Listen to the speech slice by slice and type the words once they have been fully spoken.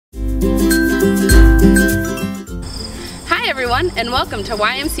Hi everyone, and welcome to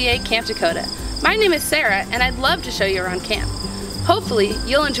YMCA Camp Takodah. My name is Sarah, and I'd love to show you around camp. Hopefully,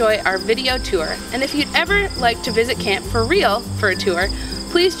 you'll enjoy our video tour, and if you'd ever like to visit camp for real for a tour,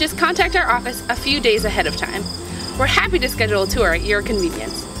 please just contact our office a few days ahead of time. We're happy to schedule a tour at your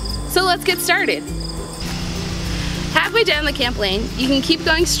convenience. So let's get started. Halfway down the camp lane, you can keep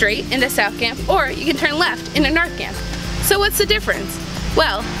going straight into South Camp, or you can turn left into North Camp. So what's the difference?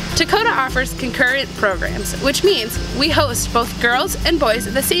 Well, Takodah offers concurrent programs, which means we host both girls and boys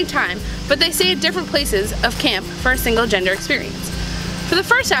at the same time, but they stay at different places of camp for a single gender experience. For the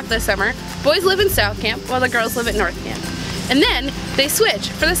first half of the summer, boys live in South Camp while the girls live at North Camp. And then they switch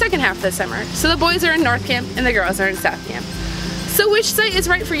for the second half of the summer, so the boys are in North Camp and the girls are in South Camp. So which site is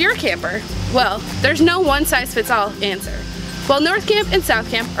right for your camper? Well, there's no one-size-fits-all answer. While North Camp and South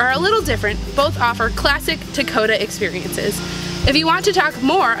Camp are a little different, both offer classic Takodah experiences. If you want to talk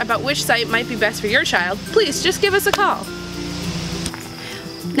more about which site might be best for your child, please just give us a call.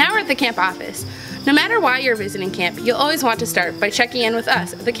 Now we're at the camp office. No matter why you're visiting camp, you'll always want to start by checking in with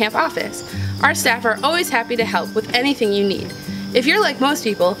us at the camp office. Our staff are always happy to help with anything you need. If you're like most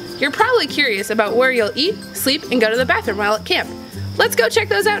people, you're probably curious about where you'll eat, sleep, and go to the bathroom while at camp. Let's go check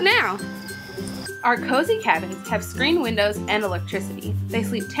those out now! Our cozy cabins have screen windows and electricity. They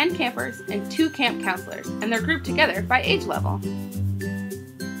sleep 10 campers and 2 camp counselors, and they're grouped together by age level.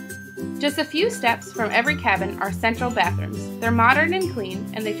 Just a few steps from every cabin are central bathrooms. They're modern and clean,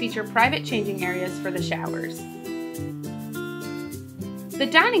 and they feature private changing areas for the showers. The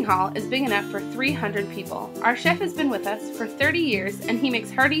dining hall is big enough for 300 people. Our chef has been with us for 30 years, and he makes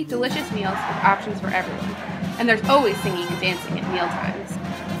hearty, delicious meals with options for everyone. And there's always singing and dancing at mealtimes.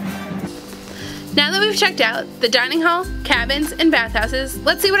 Now that we've checked out the dining hall, cabins, and bathhouses,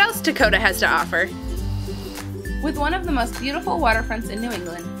 let's see what else Takodah has to offer. With one of the most beautiful waterfronts in New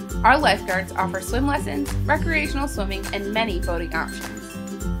England, our lifeguards offer swim lessons, recreational swimming, and many boating options.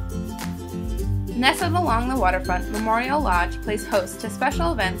 Nestled along the waterfront, Memorial Lodge plays host to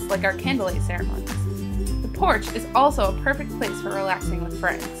special events like our candlelight ceremonies. The porch is also a perfect place for relaxing with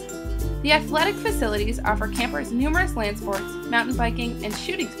friends. The athletic facilities offer campers numerous land sports, mountain biking, and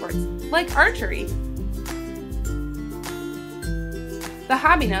shooting sports, like archery. The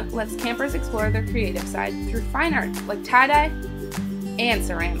Hobby Nook lets campers explore their creative side through fine arts like tie-dye and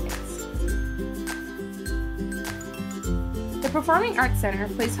ceramics. The Performing Arts Center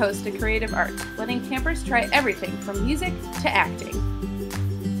plays host to creative arts, letting campers try everything from music to acting.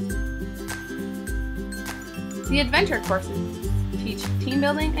 The adventure courses teach team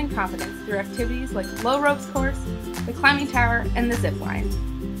building and confidence through activities like low ropes course, the climbing tower, and the zip line.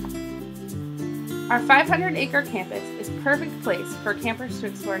 Our 500-acre campus is a perfect place for campers to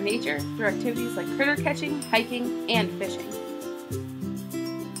explore nature through activities like critter catching, hiking, and fishing.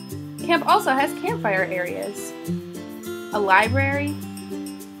 Camp also has campfire areas, a library,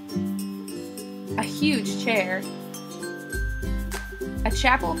 a huge chair, a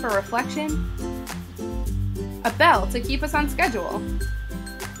chapel for reflection, a bell to keep us on schedule,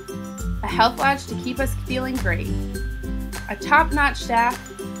 a health lodge to keep us feeling great, a top-notch staff,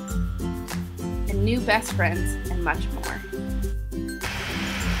 and new best friends, and much more.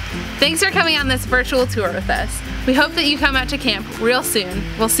 Thanks for coming on this virtual tour with us. We hope that you come out to camp real soon.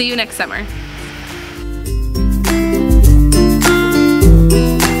 We'll see you next summer.